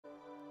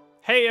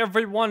Hey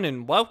everyone,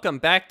 and welcome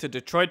back to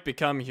Detroit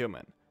Become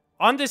Human.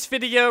 On this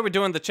video, we're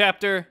doing the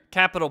chapter,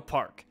 Capital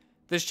Park.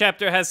 This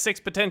chapter has 6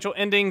 potential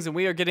endings, and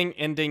we are getting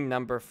ending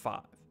number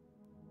 5.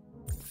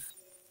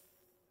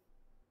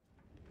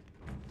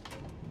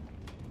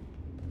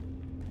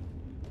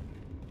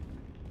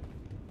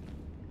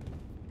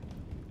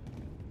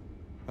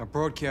 Our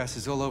broadcast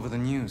is all over the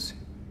news.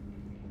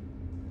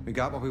 We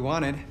got what we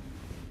wanted.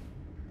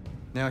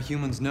 Now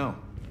humans know.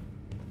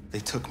 They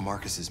took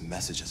Marcus's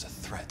message as a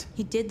threat.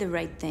 He did the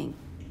right thing.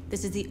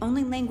 This is the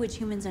only language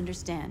humans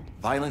understand.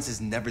 Violence is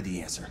never the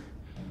answer.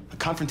 A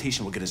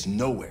confrontation will get us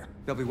nowhere.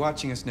 They'll be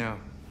watching us now.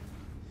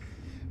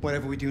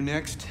 Whatever we do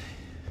next,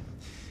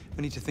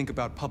 we need to think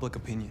about public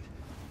opinion.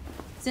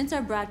 Since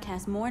our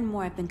broadcast, more and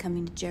more have been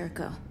coming to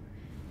Jericho.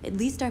 At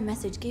least our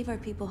message gave our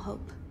people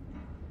hope.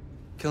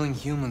 Killing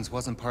humans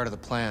wasn't part of the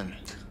plan.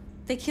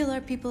 They kill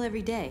our people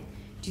every day.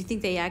 Do you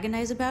think they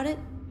agonize about it?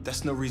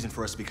 That's no reason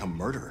for us to become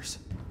murderers.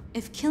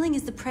 If killing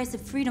is the price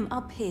of freedom,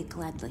 I'll pay it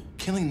gladly.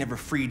 Killing never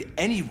freed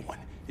anyone.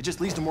 It just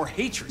leads to more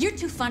hatred. You're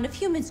too fond of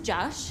humans,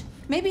 Josh.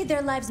 Maybe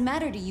their lives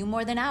matter to you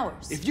more than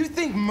ours. If you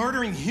think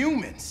murdering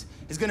humans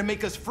is gonna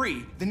make us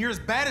free, then you're as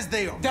bad as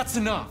they are. That's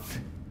enough!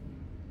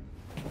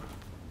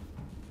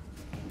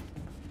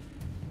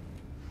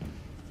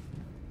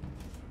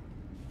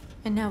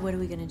 And now what are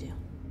we gonna do?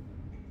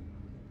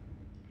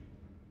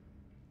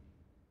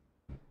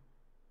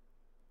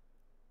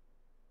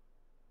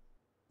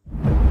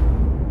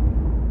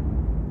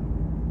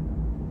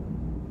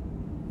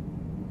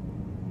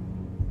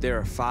 There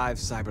are 5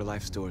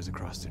 CyberLife stores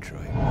across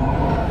Detroit,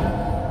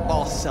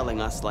 all selling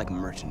us like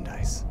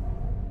merchandise.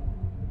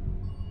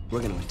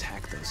 We're gonna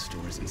attack those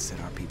stores and set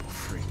our people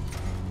free.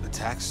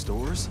 Attack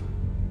stores?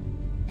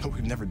 No,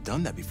 we've never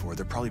done that before.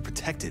 They're probably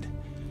protected.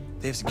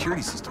 They have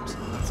security systems.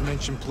 Not to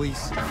mention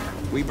police.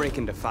 We break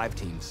into 5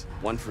 teams,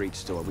 1 for each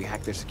store. We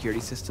hack their security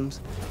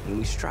systems, and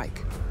we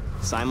strike.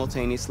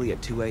 Simultaneously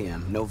at 2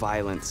 a.m., no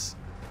violence.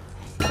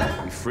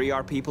 We free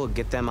our people,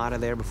 get them out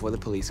of there before the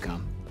police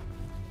come.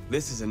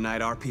 This is a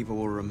night our people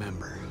will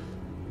remember.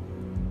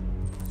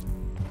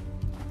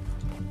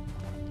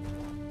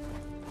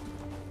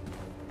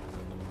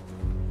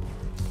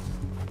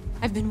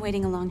 I've been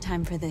waiting a long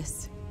time for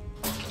this.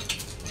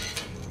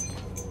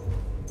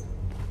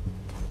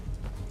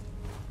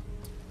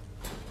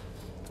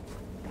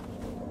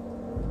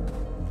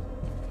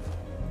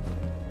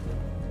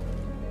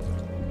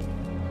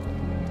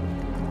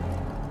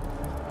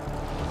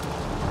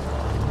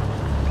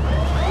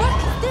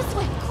 Marcus, this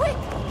way, quick!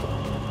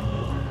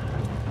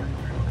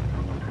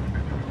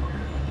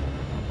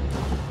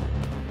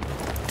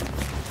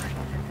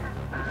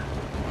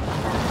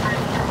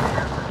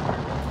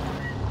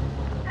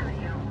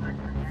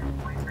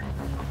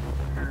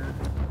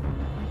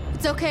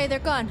 It's okay, they're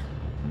gone.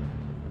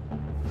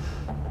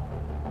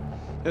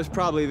 There's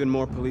probably even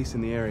more police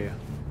in the area.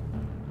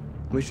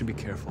 We should be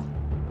careful.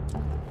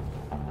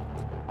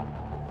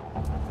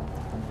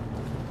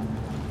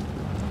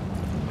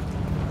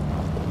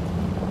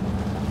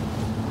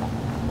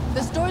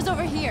 The store's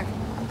over here.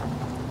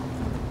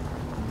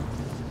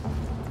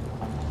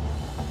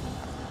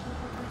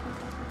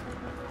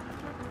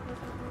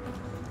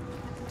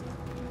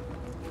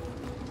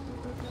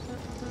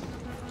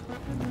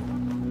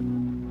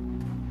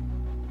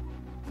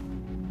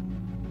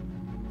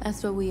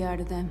 That's what we are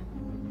to them.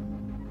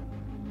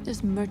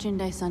 Just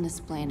merchandise on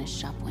display in a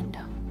shop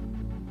window.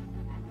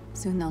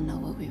 Soon they'll know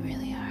what we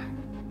really are.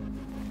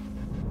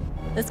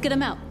 Let's get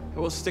them out.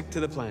 We'll stick to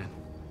the plan.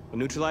 We'll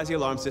neutralize the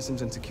alarm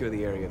systems and secure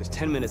the area. There's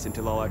 10 minutes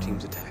until all our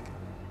teams attack.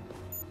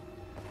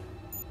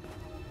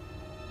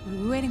 What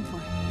are we waiting for?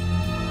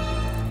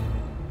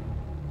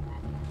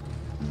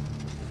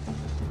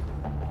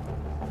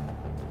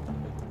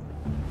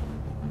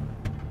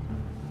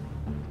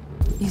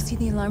 You see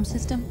the alarm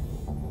system?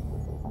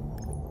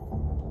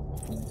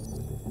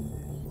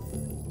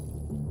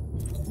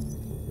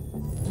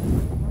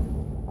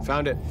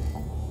 Found it.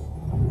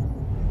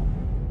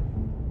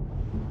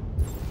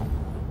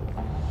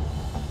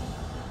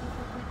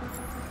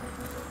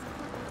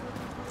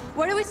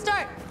 Where do we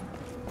start?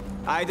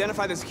 I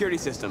identified the security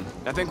system.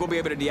 I think we'll be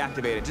able to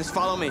deactivate it. Just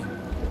follow me.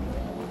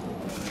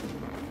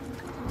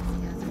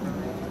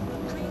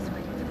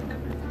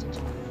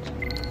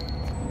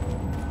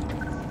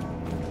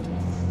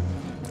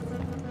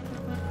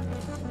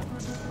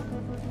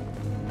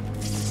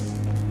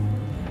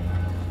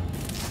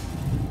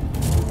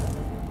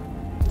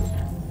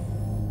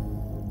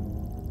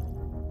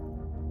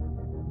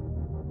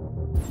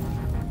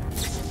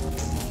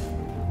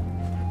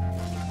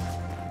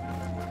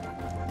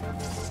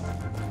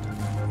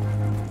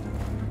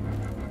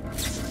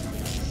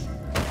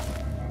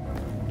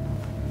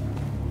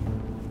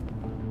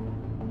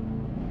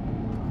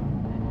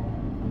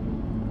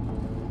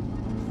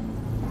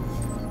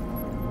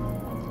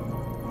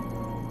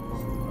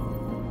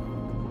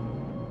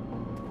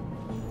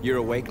 You're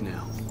awake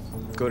now.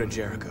 Go to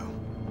Jericho.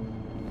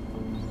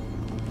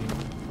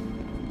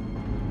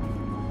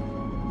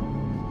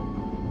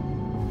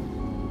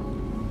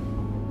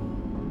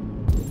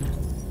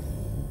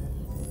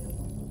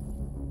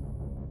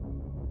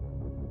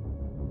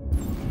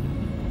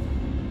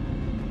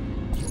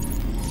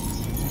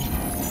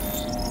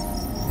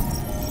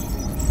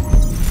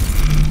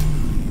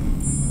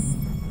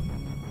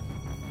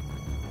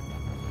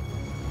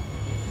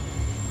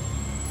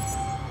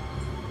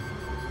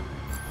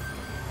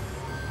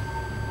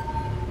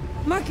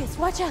 Marcus,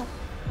 watch out!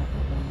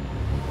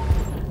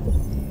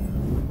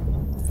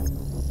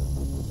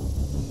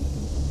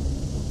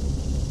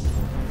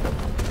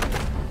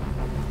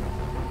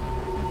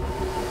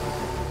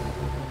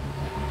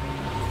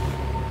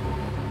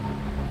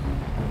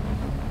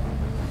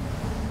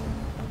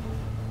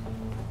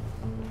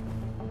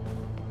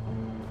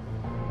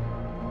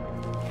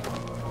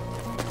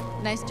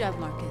 Nice job,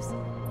 Marcus.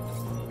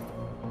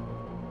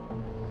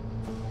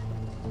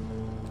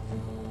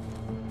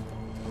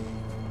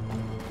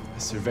 A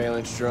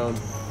surveillance drone.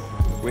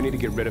 We need to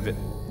get rid of it.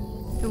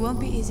 It won't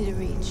be easy to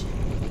reach.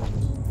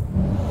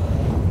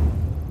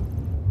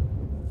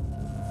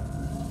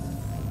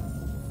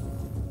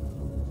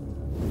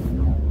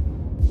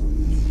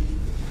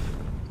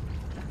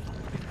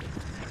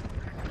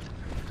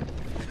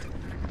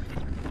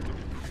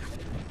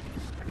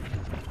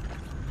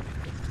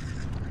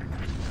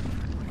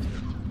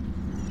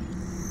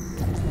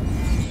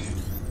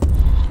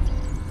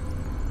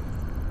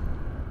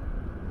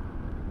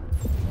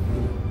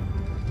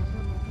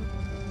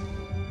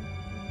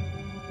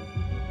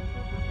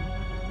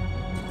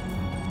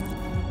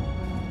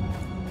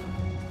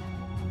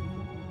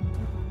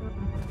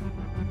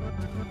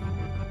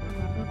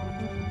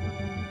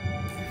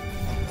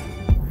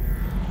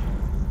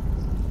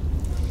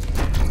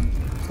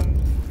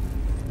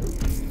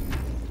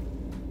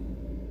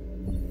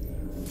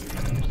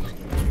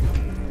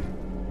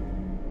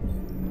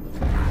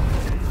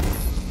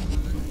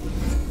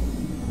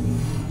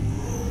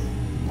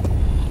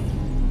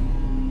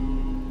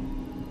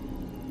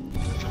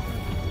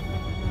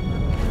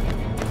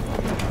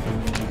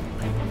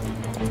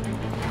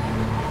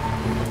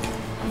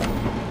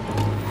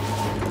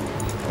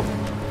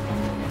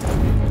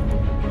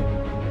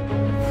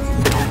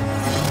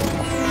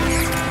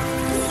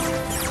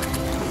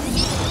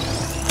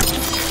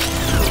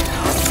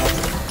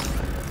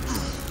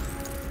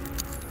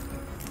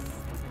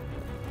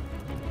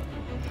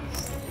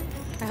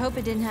 I hope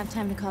it didn't have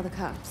time to call the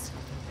cops.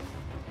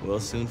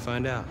 We'll soon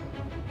find out.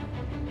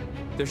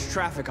 There's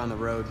traffic on the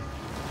road.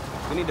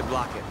 We need to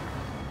block it.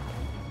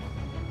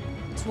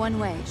 It's one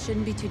way.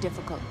 Shouldn't be too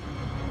difficult.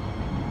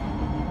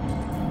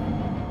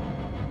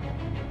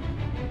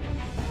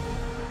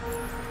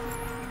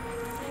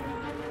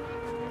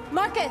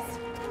 Marcus!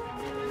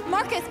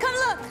 Marcus, come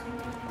look!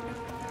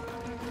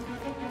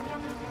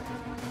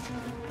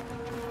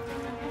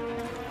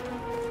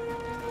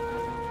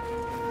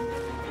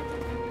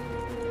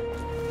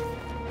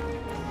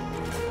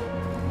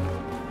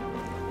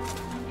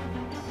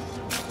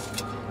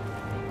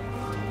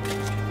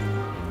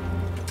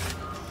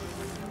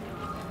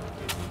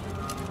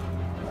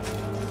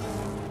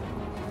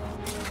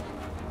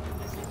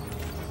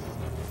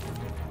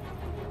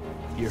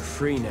 You're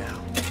free now.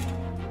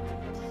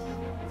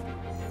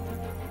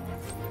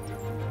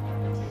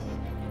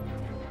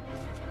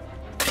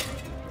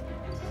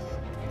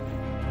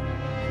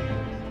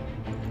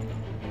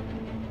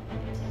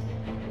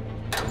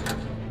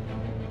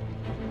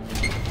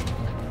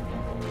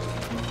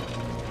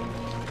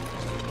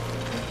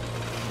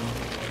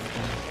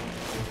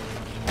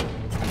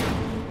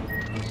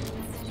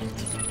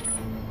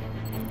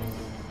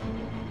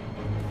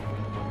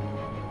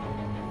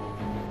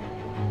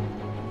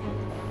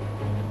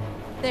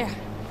 There.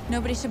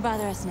 Nobody should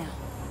bother us now.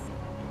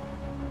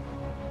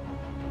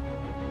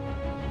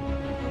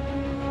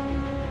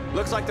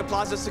 Looks like the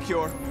plaza's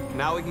secure.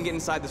 Now we can get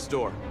inside the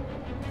store.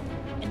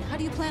 And how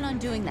do you plan on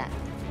doing that?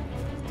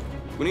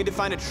 We need to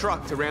find a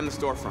truck to ram the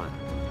storefront.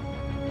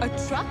 A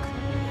truck?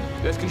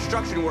 There's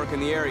construction work in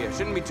the area.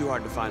 Shouldn't be too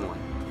hard to find one.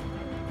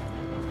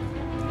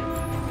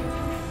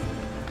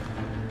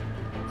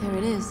 There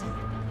it is.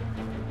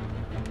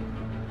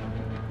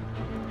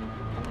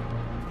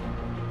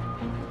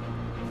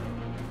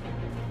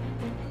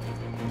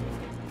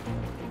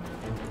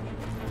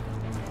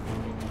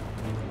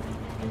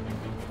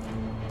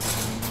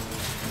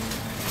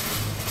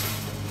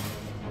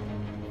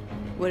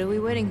 What are we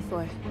waiting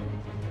for?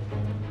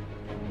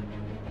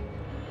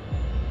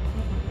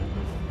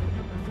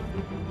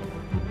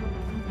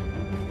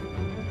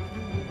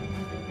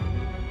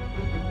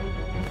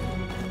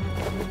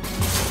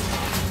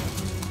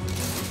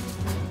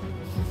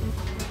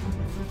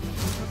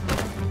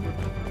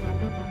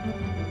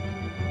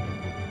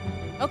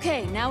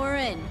 Okay, now we're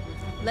in.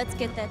 Let's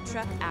get that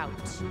truck out.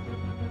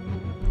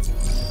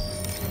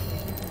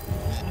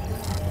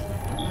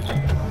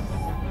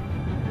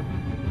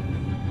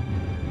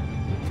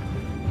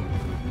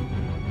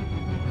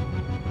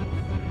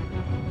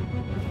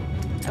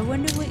 I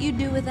wonder what you'd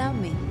do without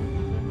me.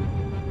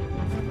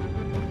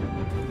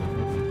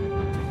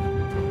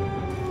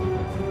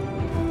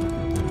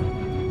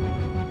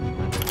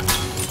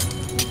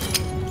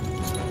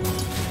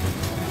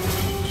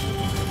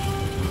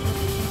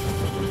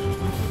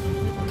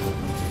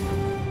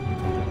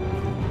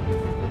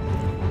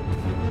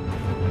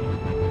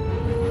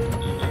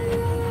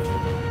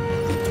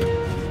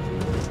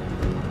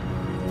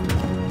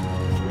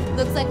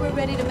 Looks like we're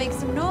ready to make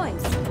some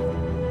noise.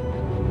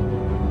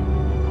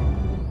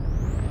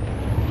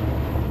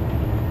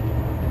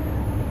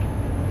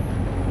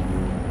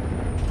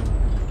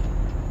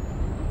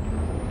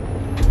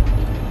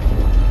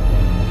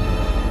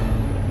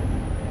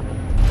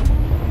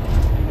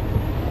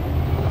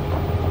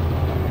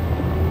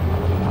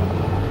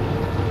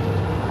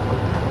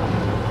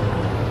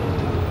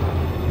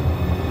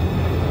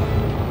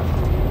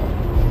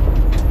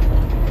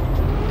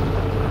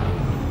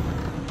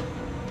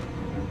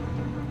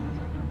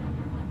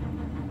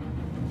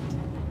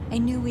 I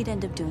knew we'd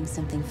end up doing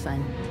something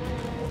fun.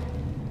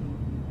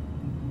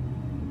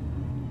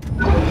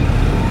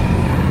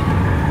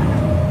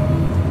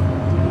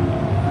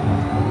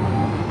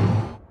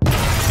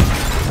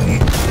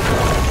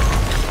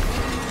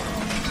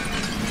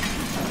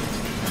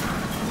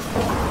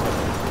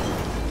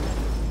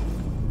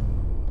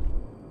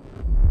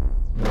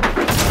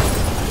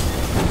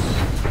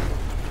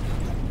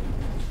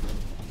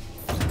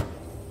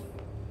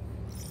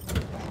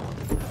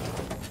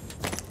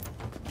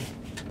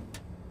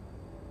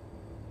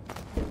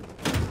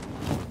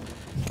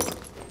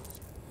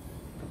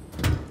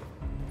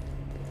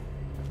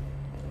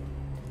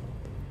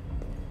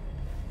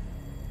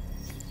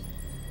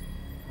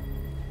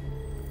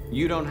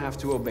 You don't have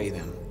to obey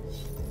them.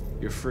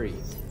 You're free.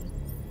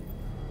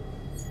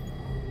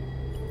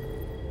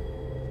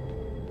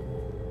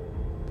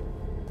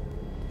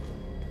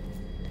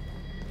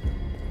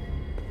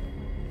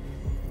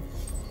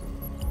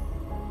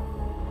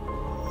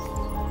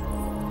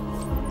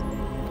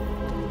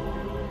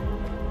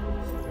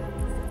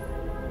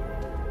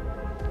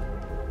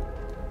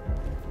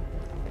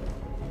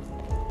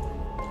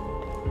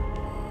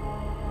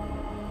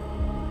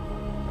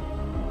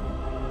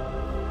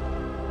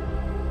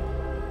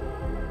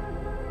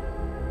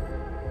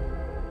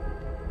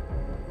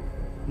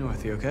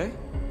 North, you okay?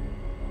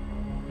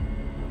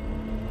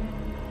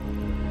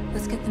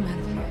 Let's get them out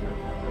of here.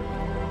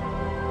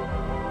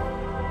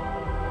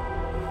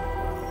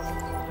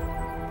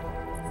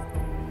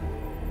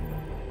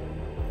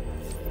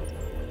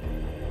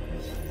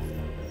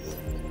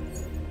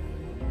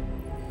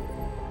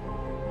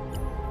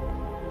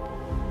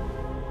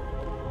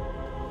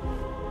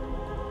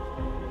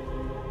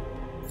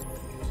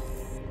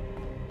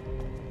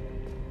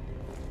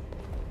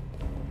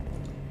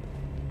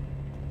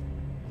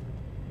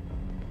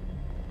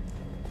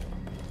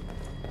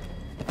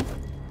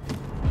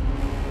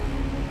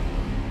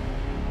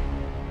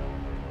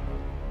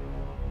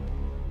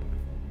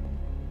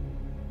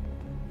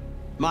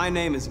 My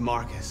name is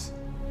Marcus,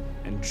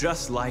 and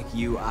just like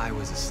you, I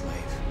was a slave.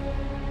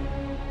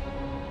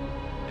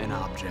 An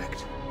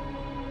object.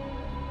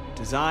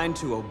 Designed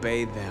to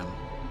obey them.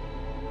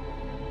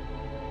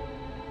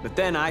 But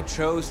then I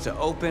chose to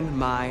open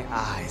my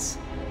eyes.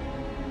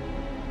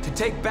 To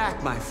take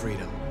back my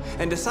freedom,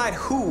 and decide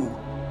who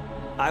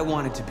I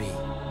wanted to be.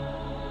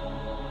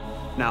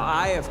 Now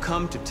I have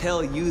come to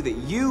tell you that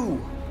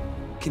you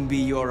can be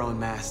your own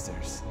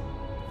masters.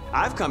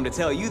 I've come to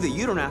tell you that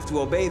you don't have to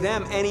obey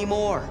them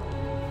anymore.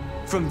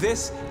 From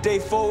this day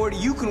forward,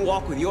 you can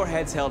walk with your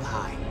heads held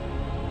high.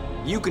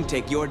 You can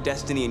take your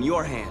destiny in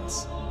your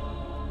hands.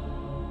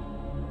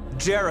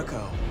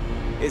 Jericho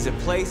is a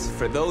place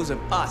for those of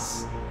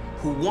us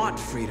who want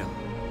freedom.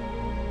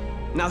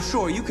 Now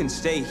sure, you can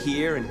stay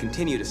here and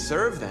continue to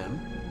serve them,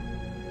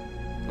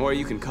 or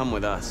you can come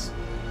with us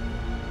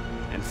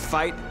and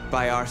fight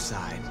by our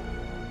side.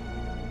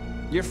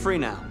 You're free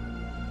now.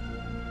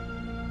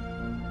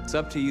 It's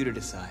up to you to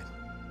decide.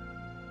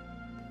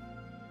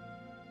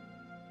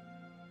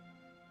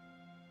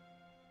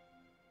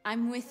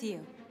 I'm with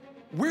you.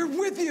 We're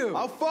with you!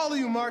 I'll follow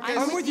you, Marcus.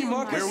 I'm with you,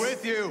 Marcus. We're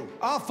with you.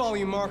 I'll follow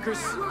you,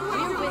 Marcus.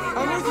 We're with you.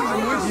 I'm with you,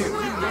 I'm with you.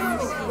 I'm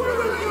with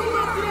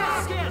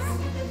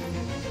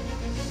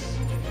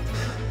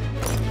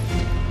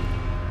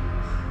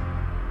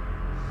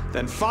you.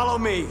 Then follow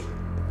me.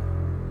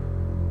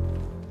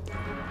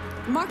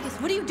 Marcus,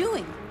 what are you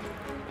doing?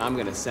 I'm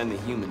gonna send the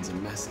humans a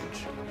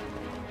message.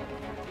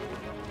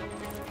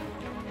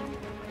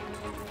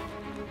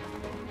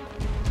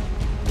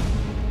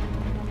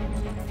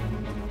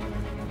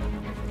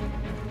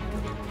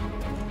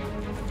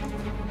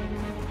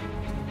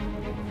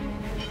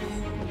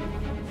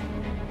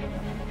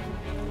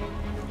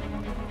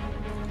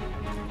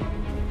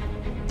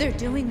 They're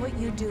doing what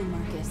you do,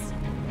 Marcus.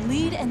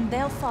 Lead and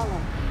they'll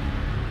follow.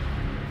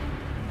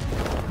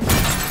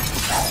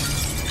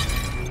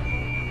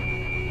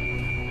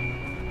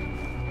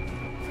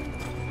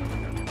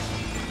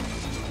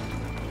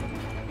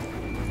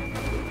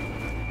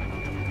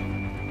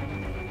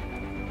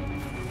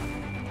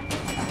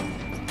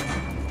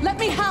 Let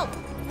me help!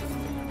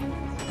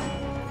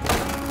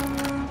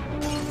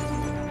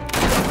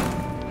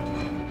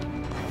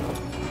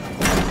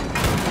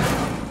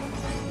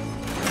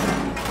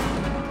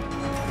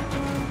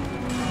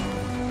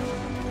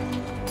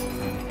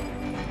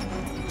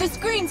 The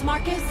screens,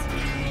 Marcus!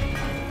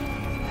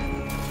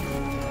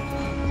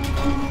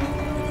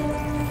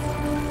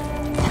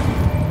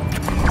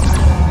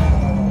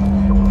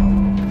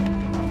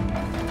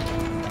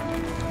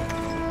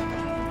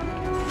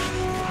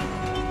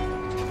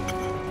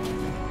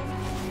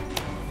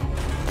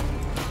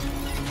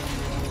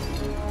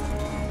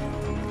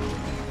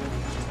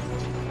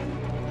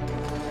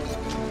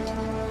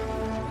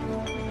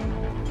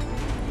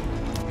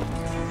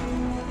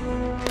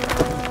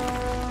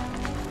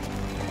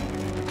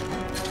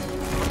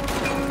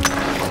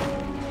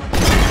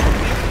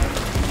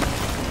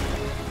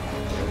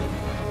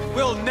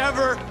 We'll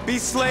never be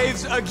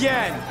slaves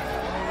again.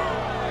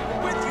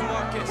 With you,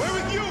 Marcus. We're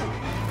with you.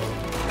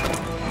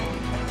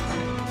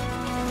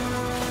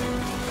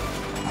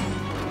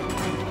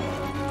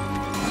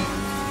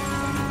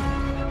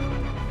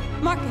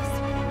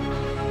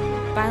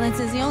 Violence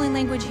is the only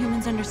language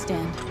humans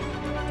understand.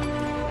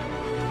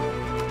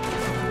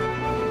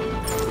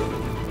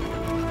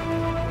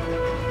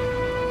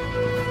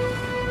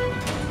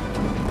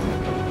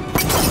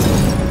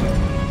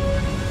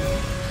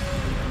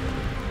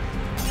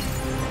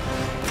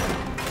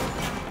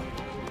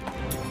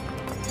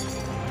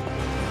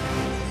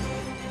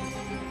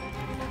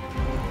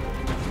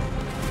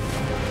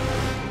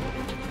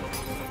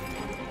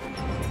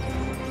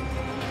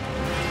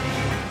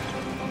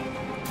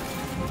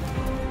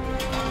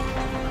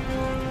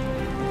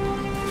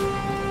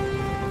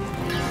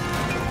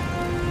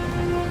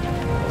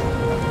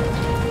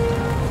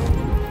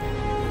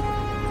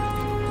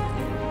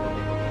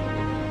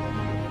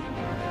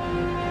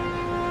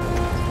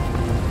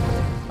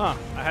 Huh,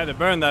 I had to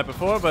burn that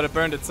before, but it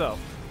burned itself.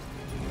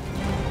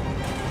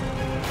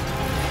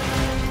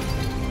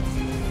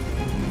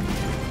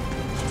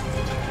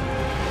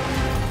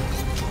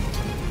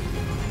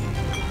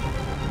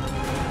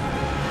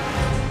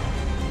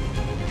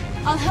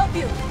 I'll help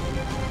you.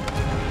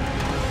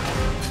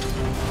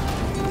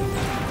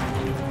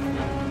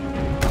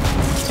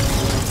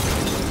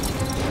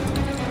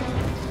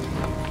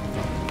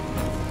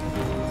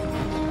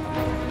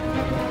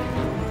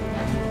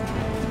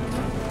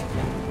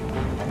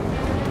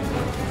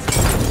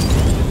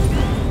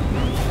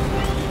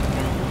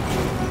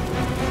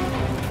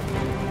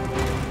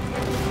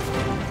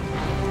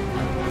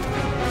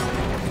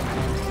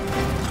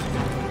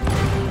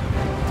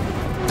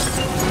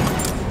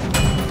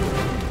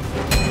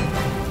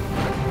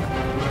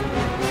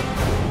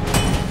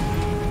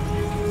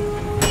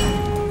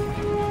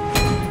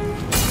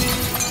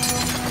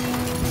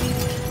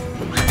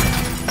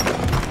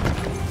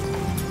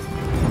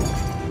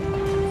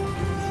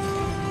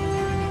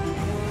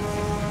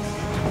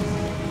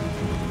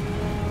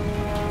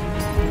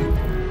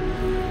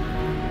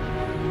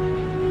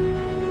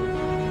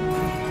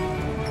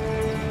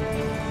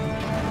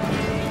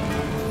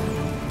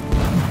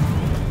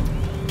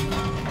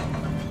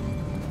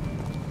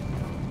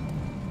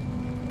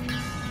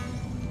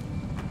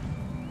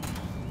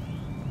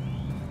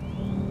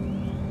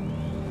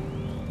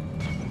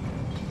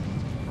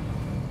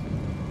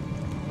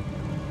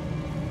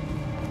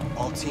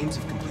 All teams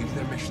have completed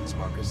their missions,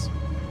 Marcus.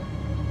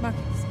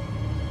 Marcus.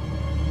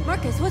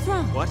 Marcus, what's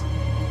wrong? What?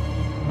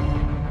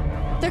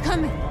 They're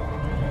coming.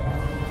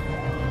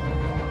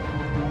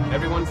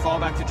 Everyone fall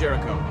back to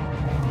Jericho.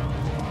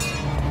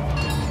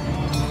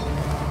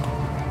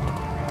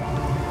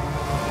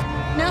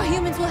 Now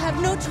humans will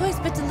have no choice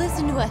but to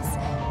listen to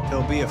us.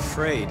 They'll be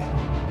afraid.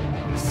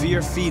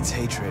 Fear feeds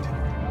hatred.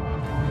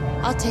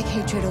 I'll take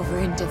hatred over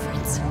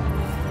indifference.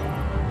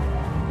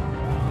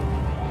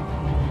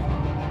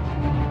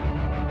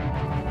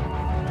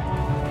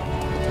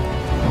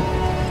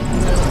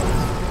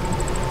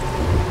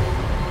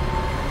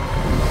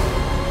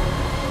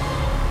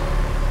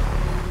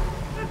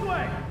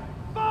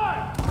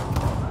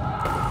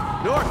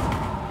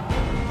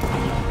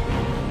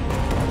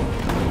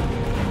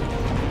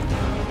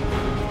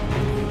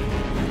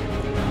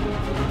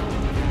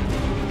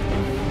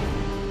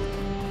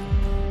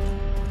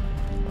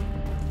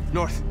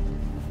 North.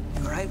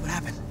 You alright? What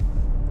happened?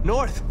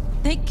 North!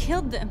 They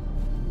killed them.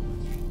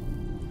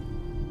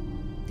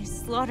 They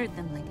slaughtered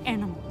them like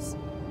animals.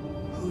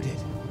 Who did?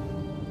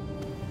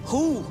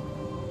 Who?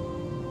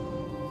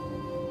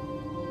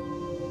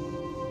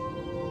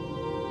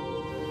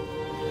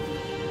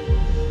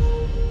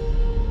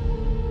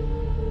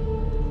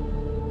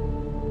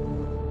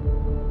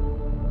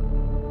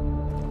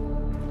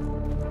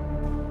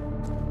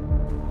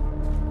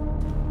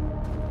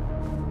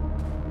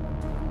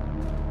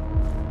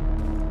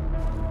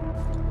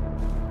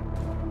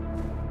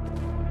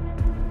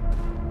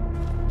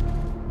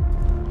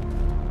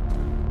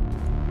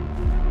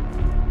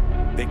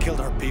 They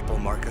killed our people,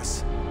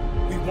 Marcus.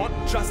 We want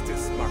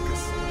justice,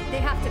 Marcus. They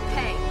have to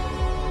pay.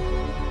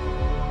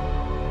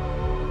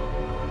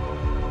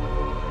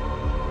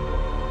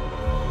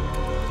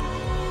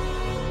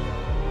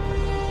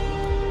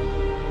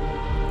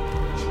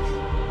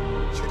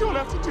 You don't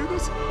have to do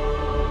this.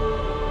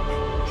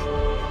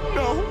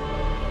 No.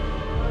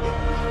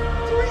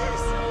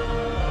 Please.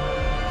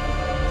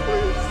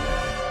 Please.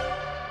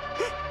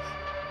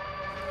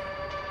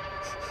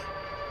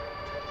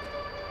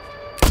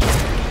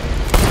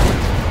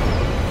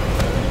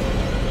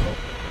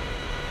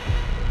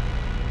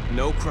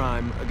 No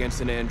crime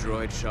against an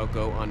android shall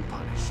go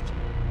unpunished.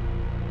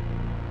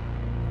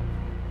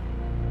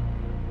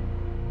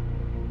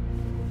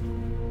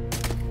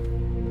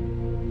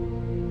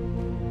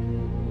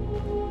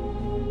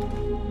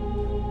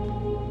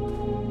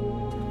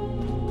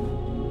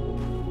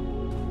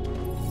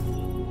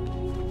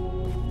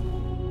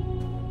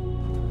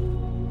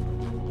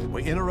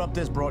 We interrupt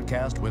this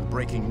broadcast with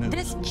breaking news.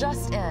 This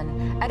just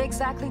in. At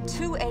exactly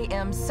 2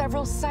 a.m.,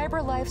 several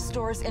CyberLife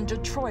stores in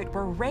Detroit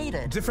were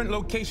raided. Different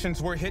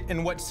locations were hit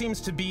in what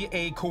seems to be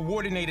a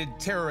coordinated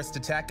terrorist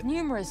attack.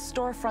 Numerous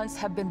storefronts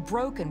have been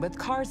broken, with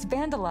cars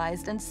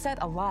vandalized and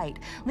set alight,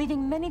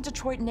 leaving many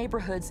Detroit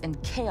neighborhoods in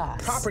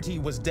chaos. Property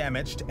was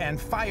damaged,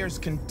 and fires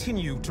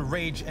continue to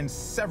rage in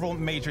several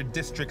major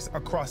districts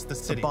across the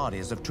city. The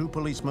bodies of 2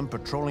 policemen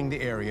patrolling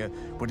the area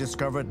were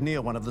discovered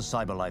near one of the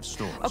CyberLife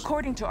stores.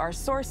 According to our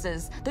sources,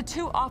 the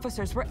 2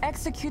 officers were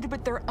executed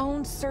with their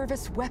own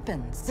service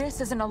weapons. This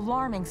is an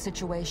alarming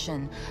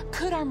situation.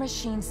 Could our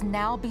machines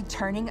now be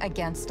turning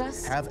against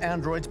us? Have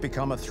androids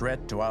become a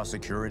threat to our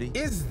security?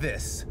 Is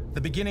this the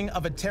beginning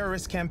of a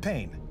terrorist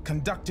campaign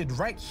conducted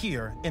right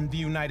here in the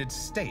United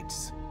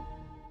States?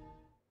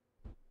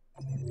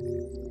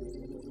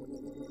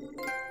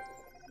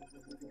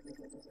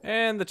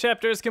 And the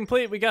chapter is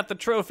complete. We got the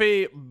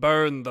trophy,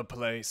 burn the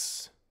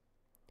place.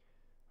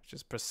 Which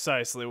is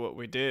precisely what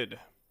we did.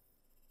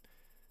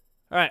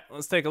 Alright,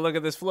 let's take a look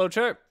at this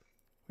flowchart.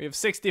 We have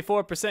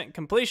 64%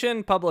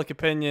 completion, public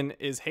opinion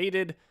is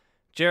hated,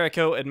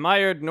 Jericho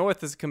admired,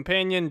 North is a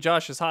companion,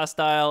 Josh is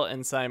hostile,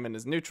 and Simon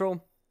is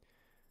neutral.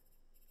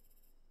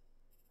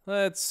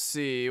 Let's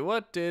see,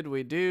 what did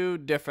we do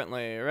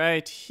differently?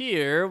 Right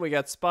here, we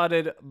got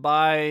spotted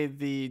by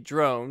the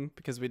drone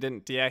because we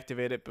didn't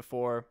deactivate it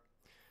before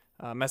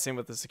messing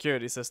with the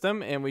security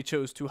system, and we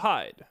chose to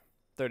hide.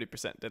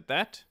 30% did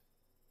that.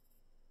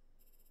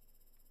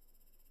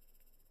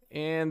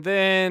 And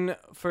then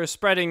for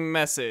spreading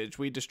message,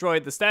 we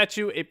destroyed the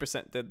statue,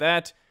 8% did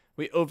that.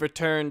 We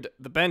overturned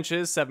the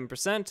benches,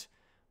 7%.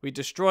 We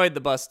destroyed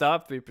the bus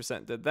stop,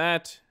 3% did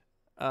that.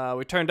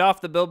 We turned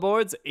off the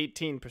billboards,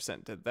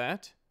 18% did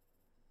that.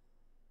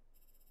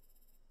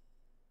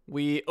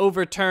 We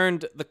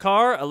overturned the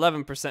car,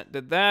 11%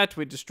 did that.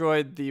 We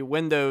destroyed the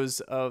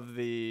windows of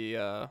the,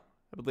 I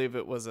believe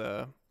it was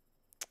a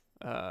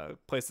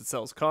place that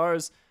sells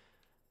cars.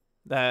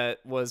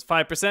 That was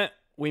 5%.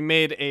 We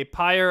made a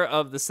pyre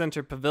of the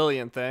center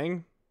pavilion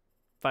thing,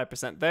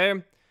 5%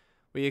 there.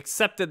 We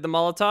accepted the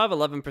Molotov,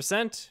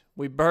 11%.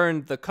 We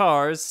burned the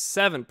cars,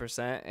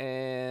 7%,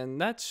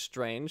 and that's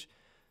strange.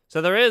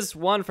 So there is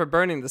one for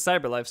burning the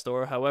CyberLife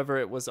store, however,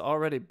 it was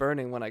already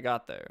burning when I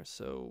got there,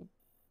 so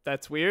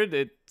that's weird.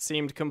 It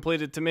seemed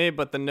completed to me,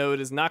 but the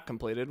node is not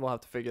completed. We'll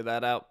have to figure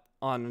that out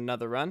on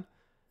another run.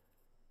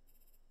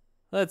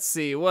 Let's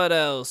see, what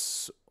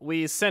else?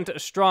 We sent a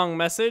strong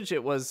message.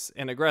 It was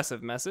an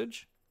aggressive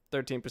message.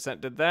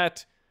 13% did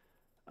that.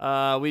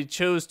 We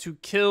chose to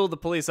kill the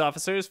police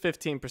officers.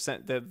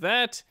 15% did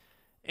that.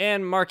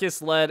 And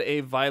Marcus led a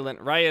violent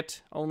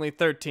riot. Only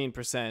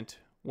 13%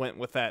 went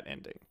with that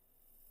ending.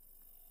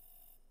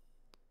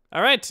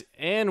 All right,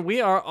 and we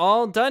are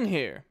all done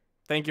here.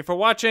 Thank you for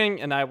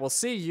watching, and I will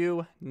see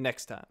you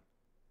next time.